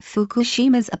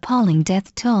Fukushima's appalling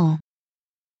death toll.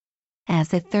 As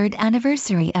the third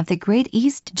anniversary of the Great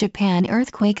East Japan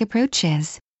earthquake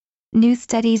approaches, new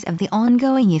studies of the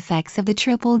ongoing effects of the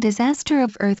triple disaster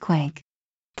of earthquake,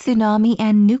 tsunami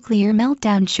and nuclear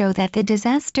meltdown show that the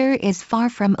disaster is far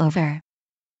from over.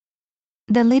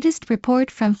 The latest report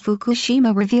from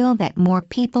Fukushima revealed that more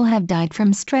people have died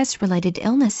from stress-related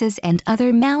illnesses and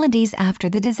other maladies after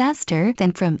the disaster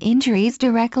than from injuries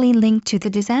directly linked to the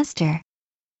disaster.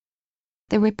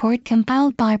 The report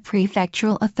compiled by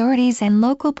prefectural authorities and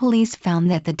local police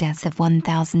found that the deaths of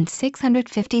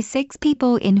 1,656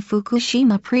 people in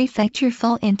Fukushima Prefecture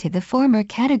fall into the former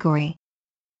category.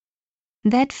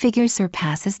 That figure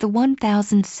surpasses the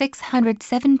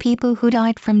 1,607 people who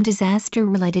died from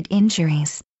disaster-related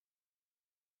injuries.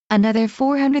 Another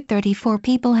 434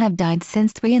 people have died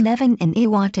since 311 in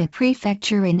Iwate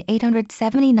Prefecture and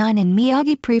 879 in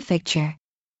Miyagi Prefecture.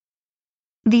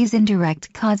 These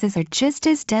indirect causes are just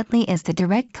as deadly as the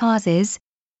direct causes,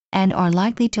 and are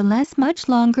likely to last much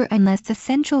longer unless the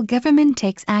central government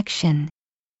takes action.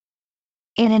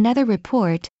 In another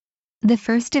report, the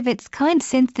first of its kind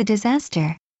since the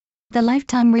disaster, the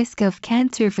lifetime risk of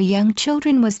cancer for young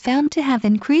children was found to have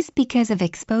increased because of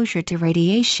exposure to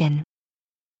radiation.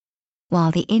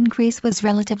 While the increase was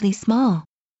relatively small,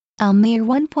 a mere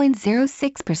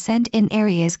 1.06% in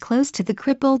areas close to the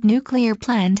crippled nuclear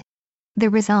plant,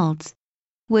 the results,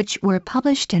 which were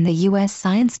published in the U.S.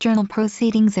 Science Journal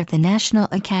Proceedings of the National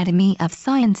Academy of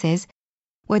Sciences,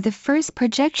 were the first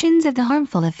projections of the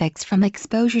harmful effects from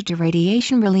exposure to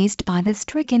radiation released by the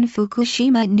stricken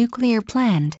Fukushima nuclear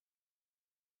plant.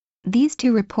 These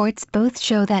two reports both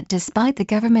show that despite the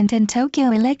government and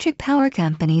Tokyo Electric Power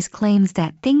Company's claims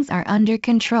that things are under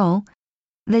control,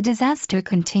 the disaster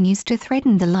continues to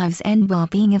threaten the lives and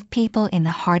well-being of people in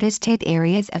the hardest hit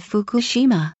areas of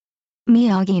Fukushima,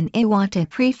 Miyagi and Iwate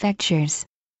prefectures.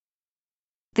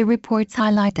 The reports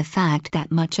highlight the fact that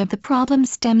much of the problem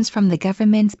stems from the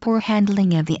government's poor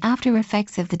handling of the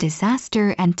after-effects of the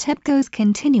disaster and TEPCO's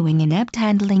continuing inept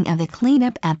handling of the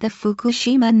cleanup at the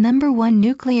Fukushima No. 1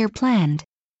 nuclear plant.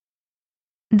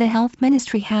 The Health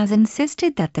Ministry has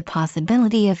insisted that the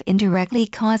possibility of indirectly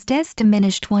caused deaths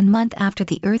diminished 1 month after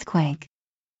the earthquake.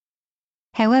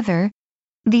 However,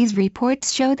 these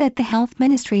reports show that the Health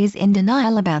Ministry is in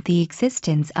denial about the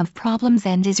existence of problems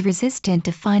and is resistant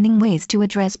to finding ways to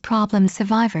address problems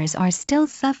survivors are still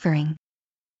suffering.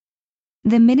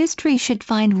 The ministry should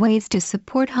find ways to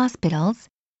support hospitals,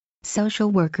 social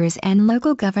workers and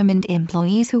local government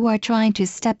employees who are trying to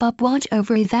step up, watch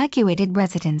over evacuated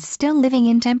residents still living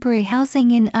in temporary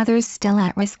housing and others still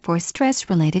at risk for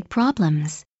stress-related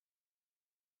problems.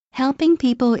 Helping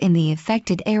people in the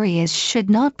affected areas should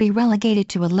not be relegated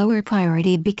to a lower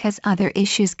priority because other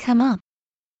issues come up.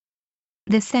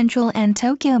 The central and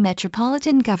Tokyo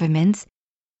metropolitan governments,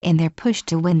 in their push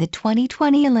to win the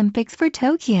 2020 Olympics for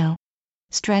Tokyo,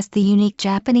 stressed the unique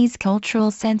Japanese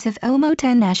cultural sense of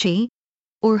omotenashi,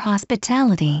 or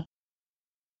hospitality.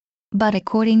 But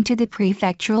according to the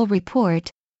prefectural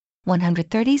report,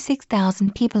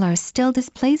 136,000 people are still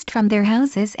displaced from their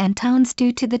houses and towns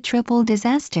due to the triple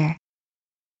disaster.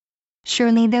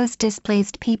 Surely those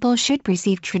displaced people should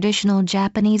receive traditional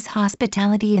Japanese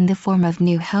hospitality in the form of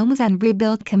new homes and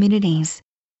rebuilt communities.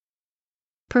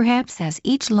 Perhaps as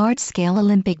each large-scale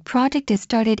Olympic project is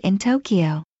started in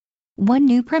Tokyo, one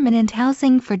new permanent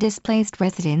housing for displaced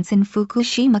residents in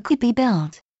Fukushima could be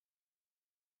built.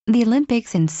 The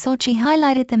Olympics in Sochi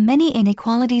highlighted the many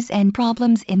inequalities and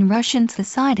problems in Russian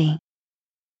society.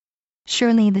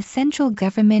 Surely the central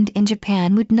government in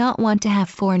Japan would not want to have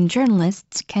foreign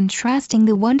journalists contrasting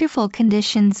the wonderful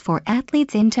conditions for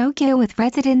athletes in Tokyo with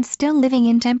residents still living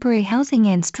in temporary housing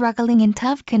and struggling in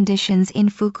tough conditions in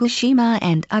Fukushima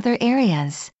and other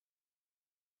areas.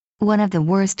 One of the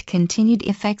worst continued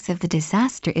effects of the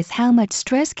disaster is how much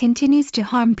stress continues to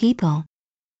harm people.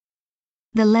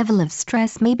 The level of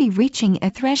stress may be reaching a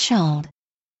threshold,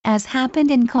 as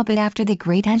happened in Kobe after the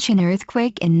Great Hanshin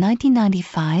earthquake in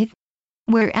 1995,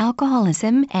 where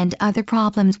alcoholism and other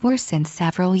problems worsened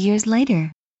several years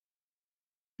later.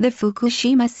 The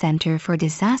Fukushima Center for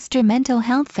Disaster Mental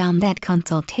Health found that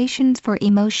consultations for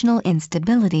emotional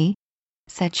instability,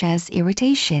 such as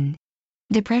irritation,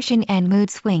 depression and mood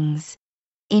swings,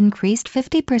 increased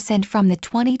 50% from the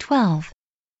 2012.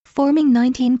 Forming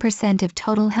 19% of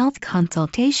total health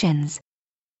consultations.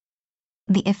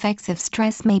 The effects of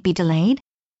stress may be delayed,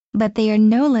 but they are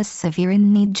no less severe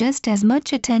and need just as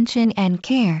much attention and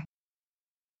care.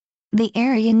 The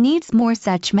area needs more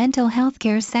such mental health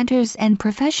care centers and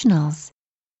professionals.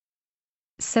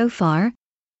 So far,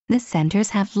 The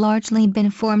centers have largely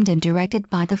been formed and directed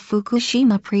by the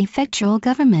Fukushima prefectural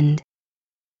government.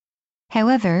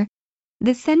 However,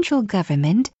 the central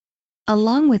government,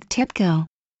 along with TEPCO,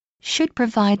 should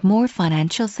provide more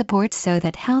financial support so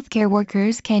that healthcare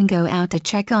workers can go out to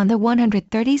check on the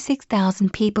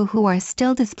 136,000 people who are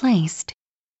still displaced.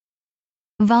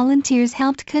 Volunteers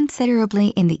helped considerably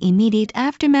in the immediate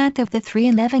aftermath of the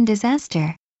 3/11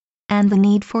 disaster, and the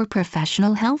need for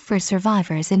professional help for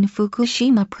survivors in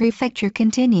Fukushima Prefecture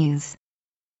continues.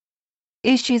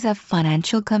 Issues of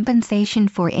financial compensation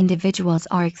for individuals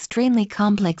are extremely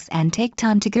complex and take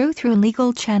time to go through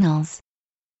legal channels.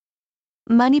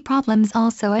 Money problems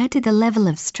also add to the level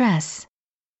of stress.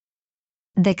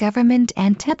 The government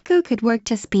and TEPCO could work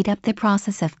to speed up the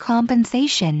process of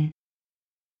compensation.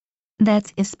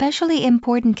 That's especially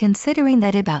important considering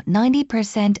that about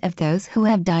 90% of those who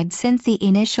have died since the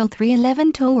initial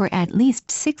 3/11 toll were at least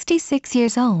 66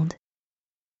 years old.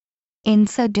 In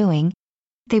so doing,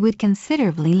 they would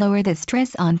considerably lower the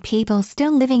stress on people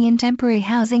still living in temporary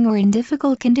housing or in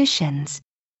difficult conditions.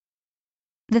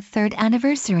 The third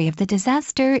anniversary of the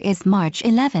disaster is March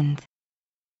 11th.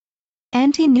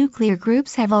 Anti-nuclear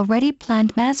groups have already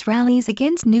planned mass rallies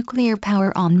against nuclear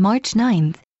power on March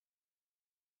 9th.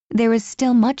 There is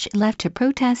still much left to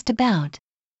protest about.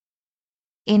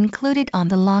 Included on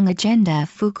the long agenda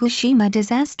of Fukushima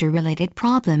disaster-related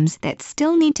problems that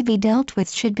still need to be dealt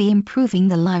with should be improving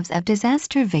the lives of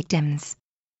disaster victims.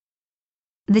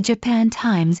 The Japan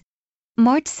Times,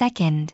 March 2nd.